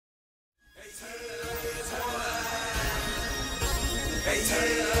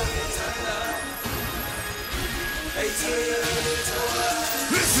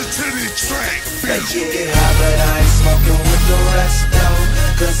Listen to this track. Let you get high, but I ain't smoking with the rest though.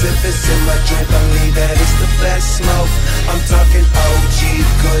 Cause if it's in my drink, believe that it's the best smoke. I'm talking OG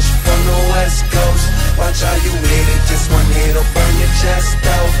Kush from the West Coast. Watch how you hit it, just one hit'll burn your chest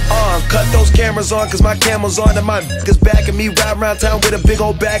though. Cut those cameras on, cause my camera's on and my is backing me. Ride around town with a big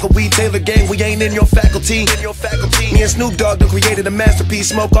old bag of weed. Taylor gang, we ain't in your faculty. Me and Snoop Dogg done created a masterpiece.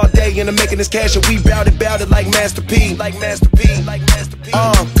 Smoke all day and I'm making this cash and we bout it like Master P.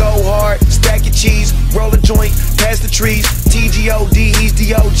 Go hard, stack your cheese, roll a joint, pass the trees. TGOD, he's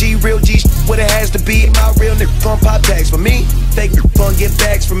the OG, real G, what it has to be. My real nigga gon' pop tags for me. Fake nigga gon' get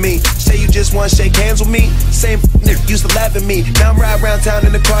bags from me. Say you just wanna shake hands with me. Same nigga used to laugh at me. Now I'm riding around town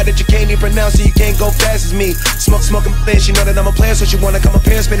in the car that you can't even pronounce and you can't go fast as me. Smoking bitch, she know that I'm a player, so she wanna come up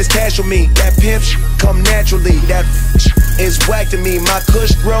here and spend his cash with me. That pimp come naturally, that is whack to me. My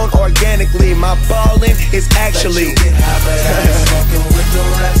kush grown organically, my ballin' is actually. Let you get high, but I ain't smoking with the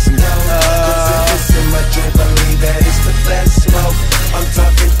rest now. Cause if it's in my drink, believe that it's the best smoke. I'm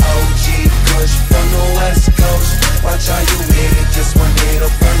talking OG Kush from the West Coast. Watch how you hit it, just one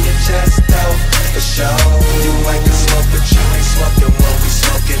hit'll burn your chest out. For sure, you might can smoke, but you ain't smoking what we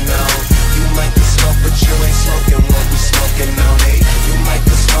smoking on. You might can smoke, but you ain't smoking what we smoking on. Hey, you might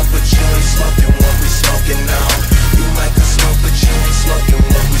can smoke, but you ain't smoking what we smoking on. You might can smoke, but you ain't smoking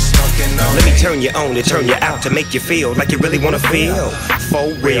what we smoking on. Let me turn you on and turn you out to make you feel like you really wanna feel.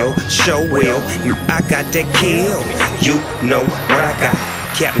 For real, show will. I got that kill. You know what I got.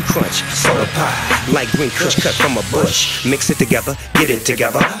 Captain Crunch, soda pie, like green kush cut from a bush. Mix it together, get it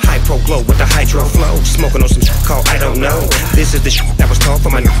together. Hypro glow with the hydro flow. Smoking on some shit called I don't know. This is the shit that was taught for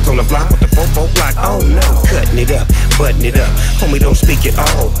my niggas on the block with the 4-4 block. Oh no, cutting it up, butting it up. Homie, don't speak at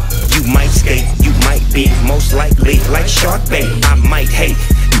all. You might skate, you might be most likely like shark bait. I might hate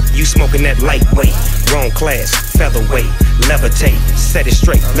you smoking that lightweight, wrong class, featherweight, levitate, set it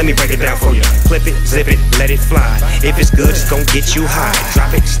straight. Let me break it down for you. Clip it, zip it, let it fly. If it's good, it's gon' get you high.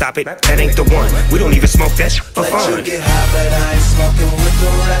 Drop it, stop it, that ain't the one. We don't even smoke that shit for fun. Let you get high, but I ain't smoking with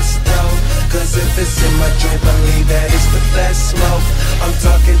the rest though. Cause if it's in my drink, believe that it's the best smoke. I'm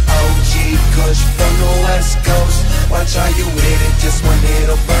talking OG Kush from the West Coast. Watch how you hit it, just one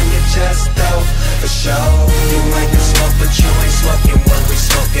hit'll burn your chest out. For sure, you might can smoke, but you ain't smoking what we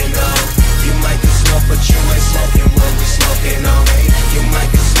smoking on. You might can smoke, but you ain't smoking what we smoking on. Hey, you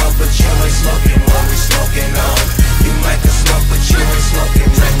might can smoke, but you ain't smoking what we smoking on. You might can smoke, but you ain't smoking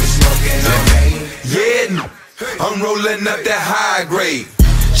what we smoking on. Hey, yeah, I'm rolling up that high grade,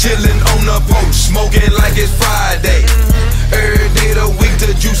 chillin' on the porch, smoking like it's Friday. Every day of the week,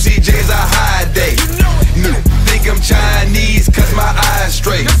 the Juicy J's a high day. Think I'm Chinese, cause my eyes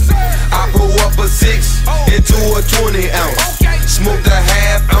straight. I pull up a 6 into a 20 ounce. Smoked a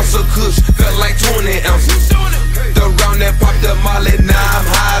half ounce of kush, felt like 20 ounces. The round that popped the molly, now I'm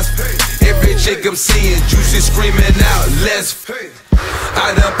high as every chick I'm seeing, Juicy screaming out, let's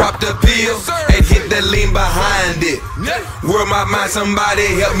I done popped the pill and hit the lean behind it. Word my mind, somebody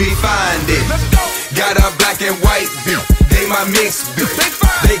help me find it. Got a black and white beat, they my mix beat.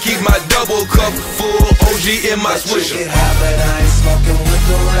 They keep my double cup full, OG in my swisher. Let you get high, but I ain't smoking with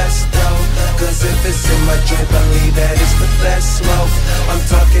the rest though. Cause if it's in my drink, believe that it's the best smoke. I'm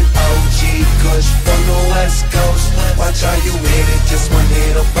talking OG Kush from the West Coast. Watch how you hit it, just one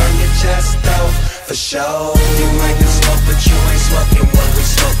hit'll burn your chest out. For sure, you might can